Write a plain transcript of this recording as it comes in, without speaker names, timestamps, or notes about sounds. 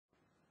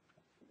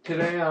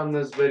Today on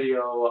this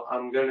video,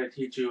 I'm going to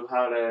teach you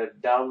how to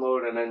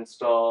download and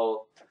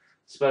install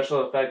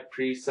special effect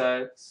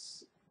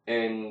presets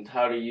and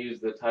how to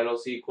use the title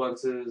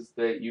sequences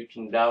that you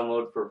can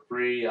download for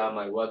free on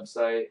my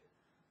website,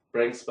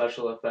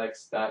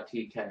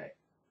 bringspecialeffects.tk.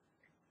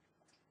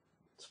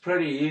 It's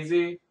pretty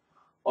easy.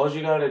 All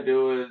you got to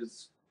do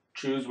is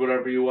choose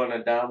whatever you want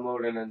to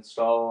download and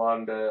install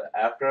onto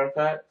After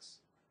Effects.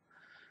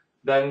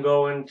 Then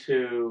go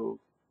into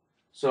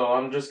So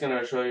I'm just going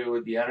to show you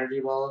with the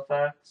energy ball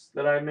effects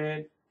that I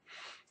made.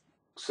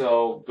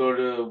 So go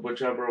to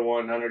whichever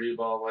one, energy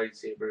ball,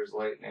 lightsabers,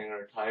 lightning,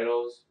 or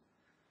titles.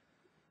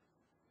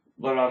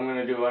 But I'm going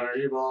to do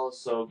energy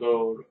balls, so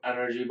go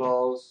energy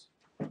balls.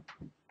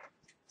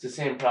 It's the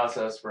same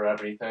process for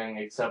everything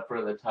except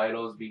for the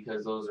titles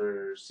because those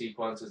are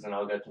sequences and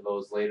I'll get to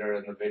those later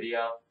in the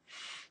video.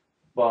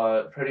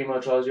 But pretty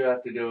much all you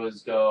have to do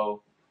is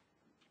go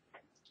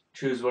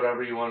choose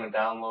whatever you want to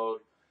download.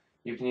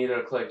 You can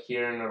either click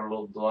here and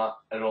it'll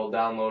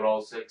download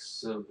all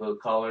 6 of the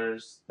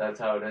colors. That's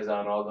how it is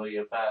on all the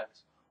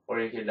effects. Or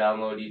you can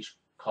download each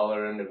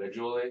color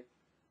individually.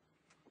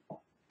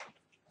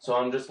 So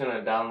I'm just going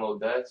to download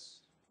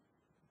this.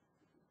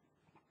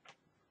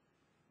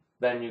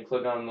 Then you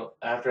click on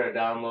after it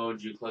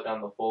downloads, you click on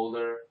the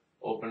folder,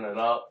 open it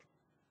up,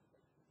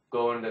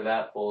 go into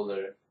that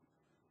folder.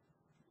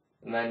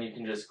 And then you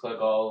can just click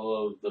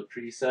all of the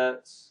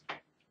presets,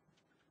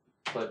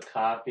 click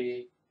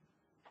copy,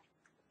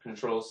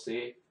 Control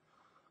C,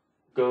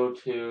 go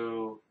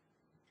to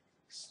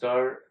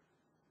Start,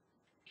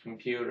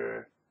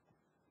 Computer,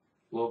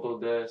 Local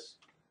Disk,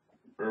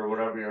 or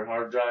whatever your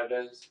hard drive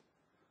is,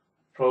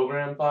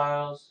 Program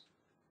Files,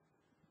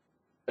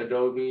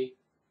 Adobe,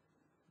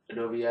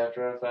 Adobe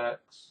After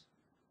Effects,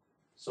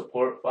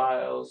 Support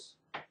Files,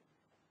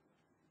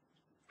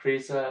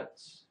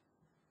 Presets,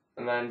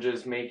 and then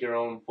just make your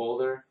own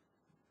folder.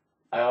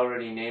 I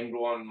already named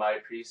one My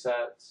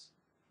Presets,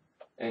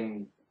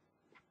 and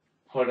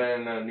put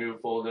in a new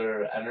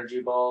folder,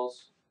 energy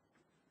balls.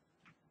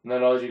 And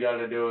then all you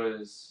gotta do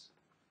is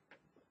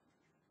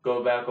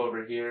go back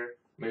over here,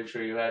 make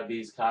sure you have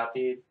these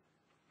copied,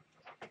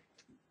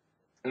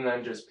 and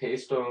then just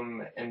paste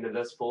them into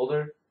this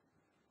folder.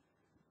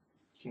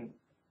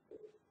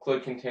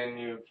 Click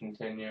continue,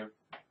 continue.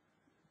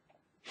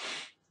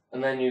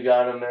 And then you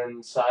got them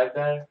inside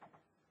there.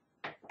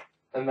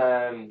 And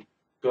then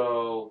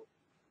go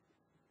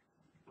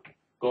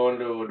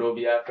into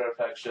Adobe After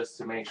Effects just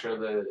to make sure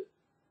that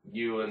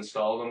you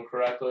install them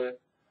correctly.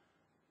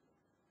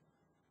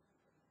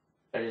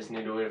 I just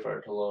need to wait for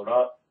it to load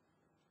up.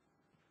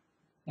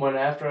 When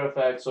After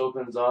Effects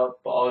opens up,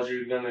 all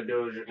you're going to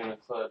do is you're going to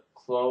click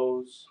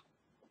close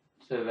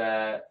to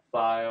that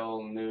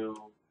file, new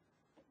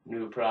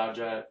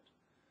project.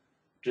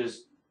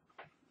 Just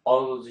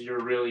all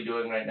you're really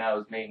doing right now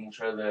is making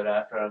sure that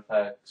After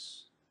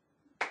Effects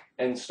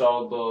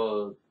installed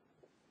the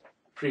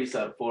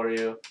preset for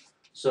you.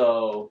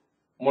 So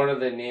one of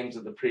the names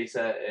of the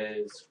preset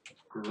is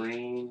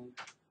green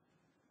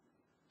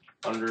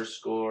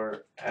 _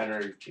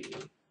 energy.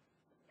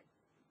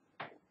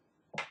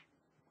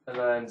 And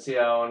then see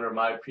how under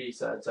my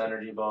presets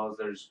energy balls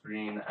there's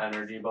green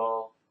energy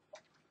ball.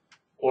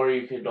 Or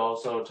you could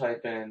also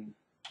type in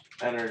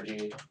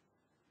energy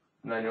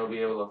and then you'll be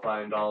able to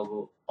find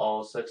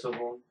all 6 of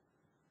them.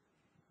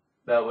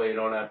 That way you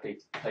don't have to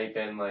type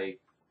in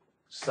like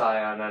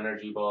cyan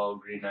energy ball,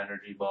 green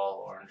energy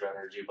ball, orange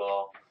energy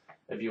ball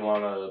if you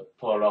want to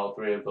put all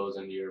 3 of those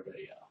into your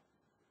video.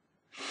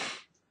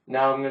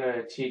 Now I'm going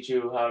to teach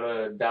you how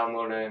to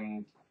download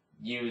and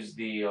use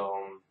the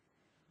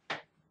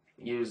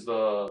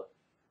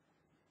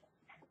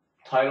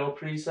title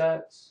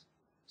presets.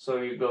 So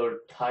you go to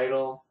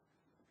title,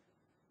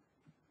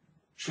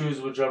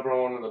 choose whichever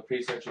one of the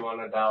presets you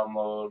want to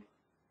download,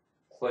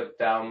 click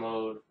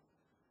download,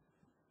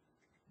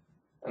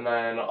 and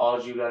then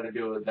all you got to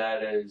do with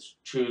that is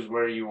choose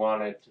where you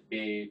want it to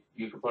be.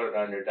 You can put it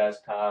on your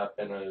desktop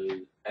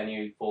in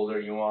any folder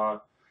you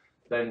want.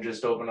 Then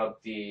just open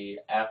up the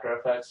After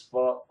Effects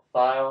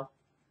file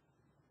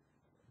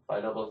by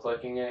double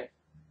clicking it.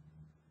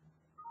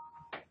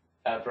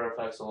 After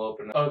Effects will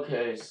open.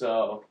 Okay,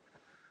 so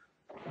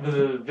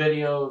the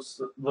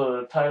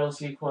title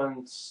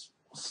sequence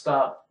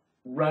stopped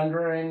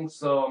rendering,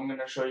 so I'm going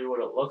to show you what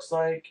it looks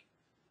like.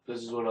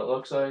 This is what it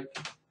looks like.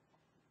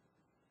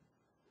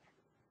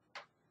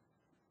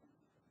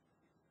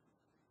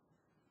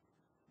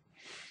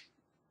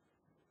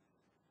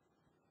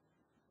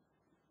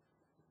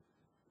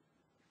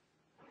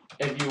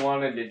 If you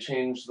wanted to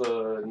change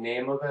the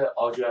name of it,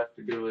 all you have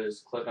to do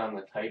is click on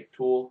the type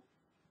tool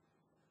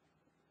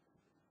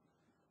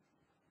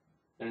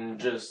and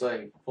just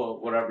like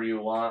put whatever you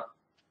want.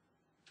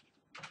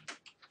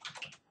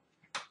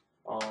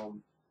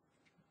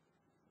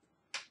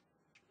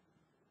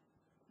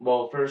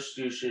 Well, first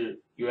you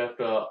have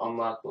to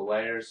unlock the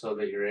layers so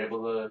that you're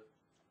able to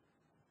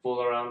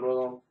fool around with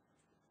them.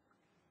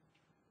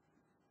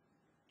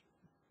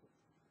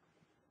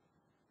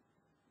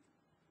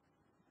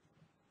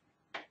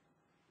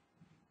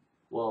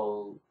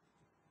 we'll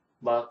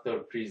lock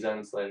the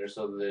presents layer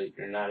so that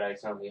you're not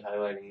accidentally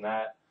highlighting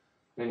that.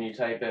 Then you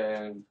type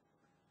in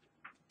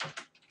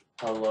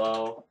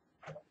hello,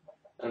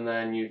 and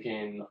then you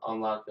can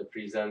unlock the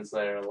presents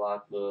layer,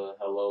 lock the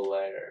hello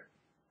layer,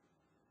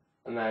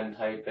 and then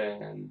type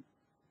in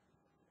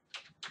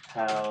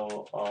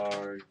how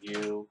are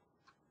you.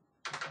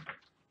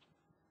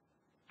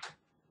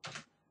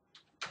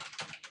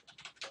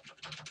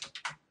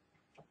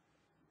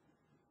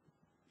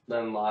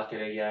 Then lock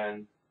it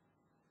again.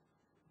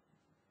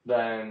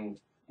 Then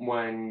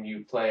when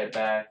you play it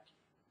back,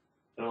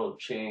 it'll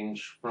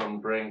change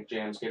from Brink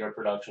Jamskater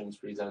Productions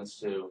Presents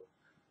to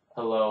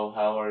hello,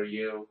 how are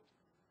you?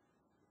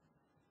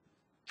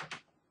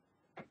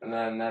 And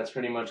then that's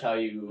pretty much how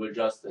you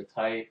adjust the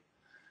type.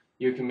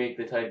 You can make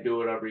the type do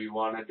whatever you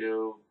want to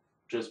do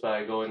just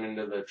by going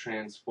into the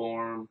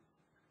transform.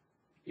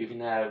 You can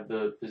have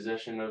the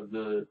position of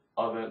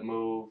it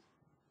move.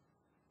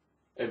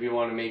 If you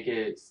want to make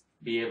it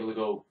be able to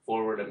go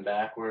forward and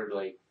backward,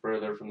 like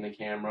further from the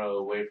camera,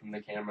 away from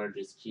the camera,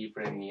 just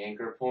keyframe the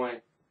anchor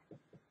point,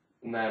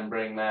 and then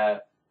bring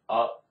that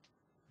up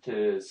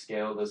to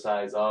scale the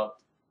size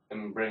up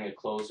and bring it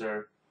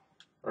closer,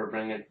 or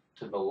bring it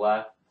to the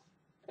left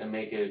and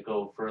make it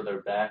go further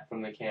back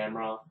from the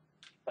camera.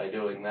 By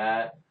doing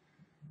that,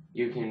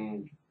 you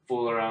can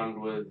fool around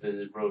with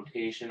the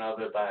rotation of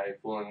it by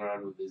fooling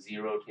around with the Z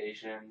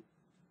rotation.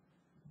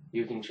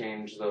 You can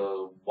change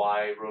the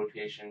Y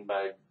rotation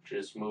by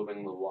just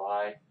moving the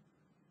Y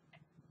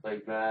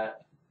like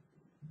that.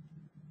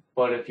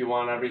 But if you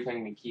want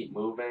everything to keep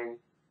moving,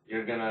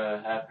 you're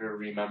gonna have to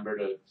remember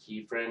to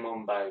keyframe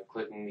them by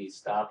clicking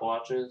these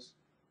stopwatches,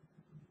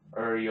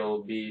 or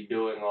you'll be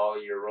doing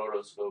all your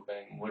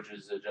rotoscoping, which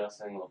is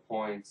adjusting the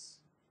points,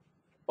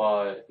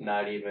 but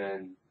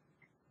then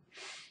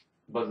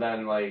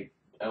like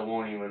it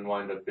won't even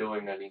wind up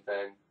doing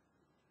anything.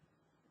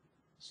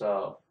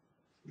 So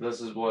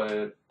this is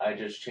what I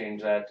just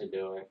changed that to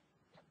doing,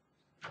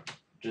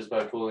 just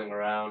by fooling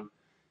around.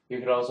 You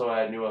could also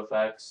add new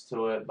effects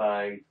to it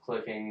by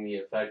clicking the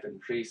effect and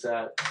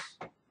presets.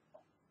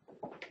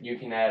 You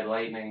can add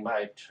lightning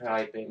by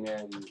typing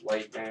in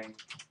lightning.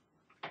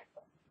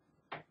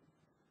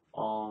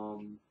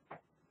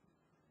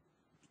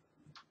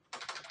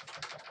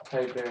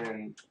 Type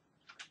in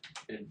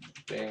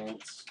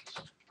advanced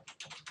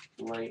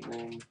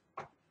lightning.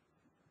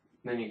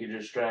 Then you can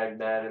just drag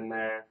that in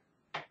there.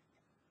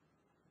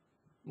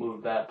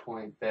 Move that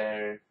point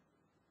there,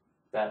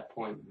 that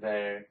point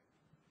there.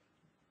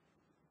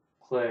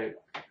 Click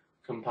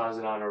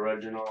composite on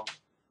original,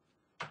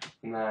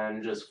 and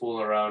then just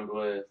fool around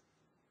with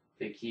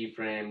the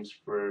keyframes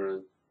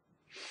for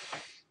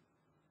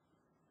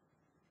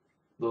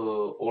the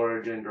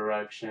origin,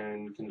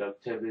 direction,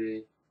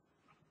 conductivity.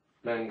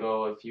 Then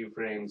go a few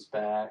frames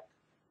back,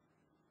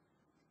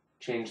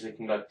 change the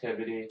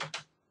conductivity,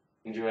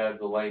 and you have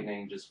the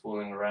lightning just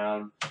fooling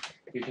around.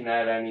 You can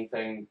add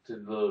anything to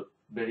the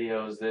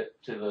videos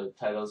to the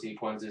title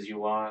sequences you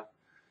want.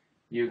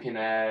 You can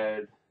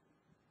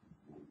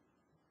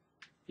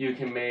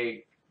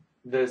make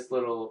this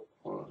little,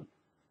 hold on.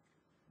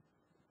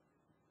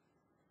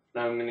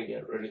 Now I'm gonna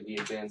get rid of the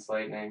advanced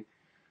lightning.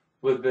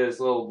 With this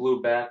little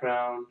blue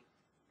background,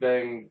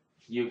 then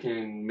you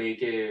can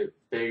make it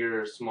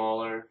bigger or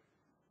smaller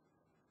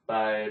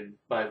by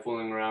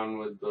fooling around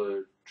with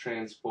the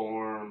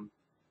transform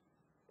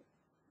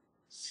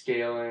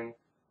scaling.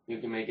 You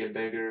can make it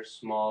bigger,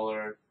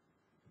 smaller.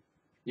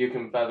 You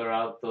can feather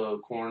out the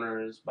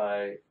corners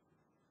by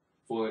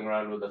fooling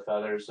around with the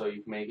feather, so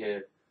you can make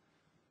it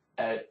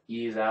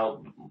ease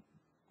out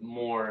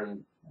more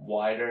and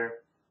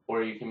wider,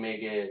 or you can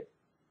make it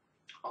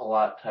a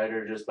lot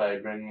tighter just by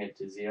bringing it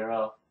to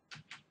 0.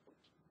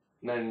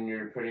 And then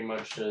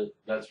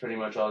that's pretty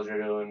much all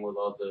you're doing with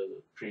all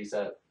the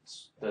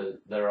presets that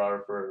there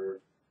are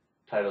for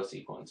title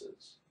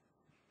sequences.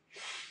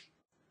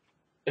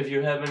 If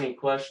you have any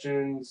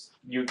questions,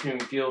 you can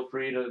feel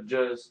free to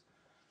just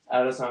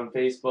add us on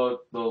Facebook.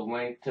 The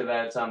link to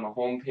that's on the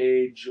home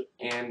page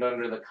and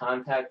under the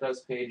contact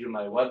us page of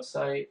my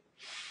website.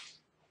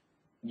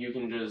 You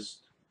can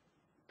just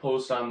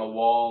post on the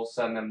wall,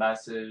 send a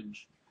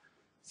message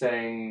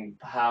saying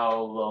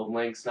how the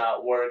link's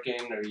not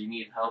working or you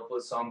need help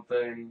with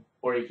something,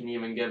 or you can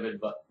even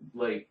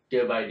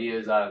give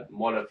ideas on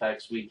what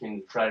effects we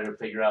can try to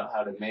figure out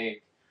how to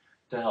make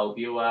to help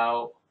you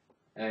out,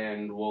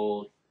 and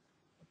we'll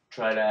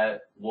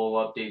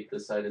update the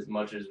site as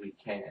much as we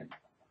can.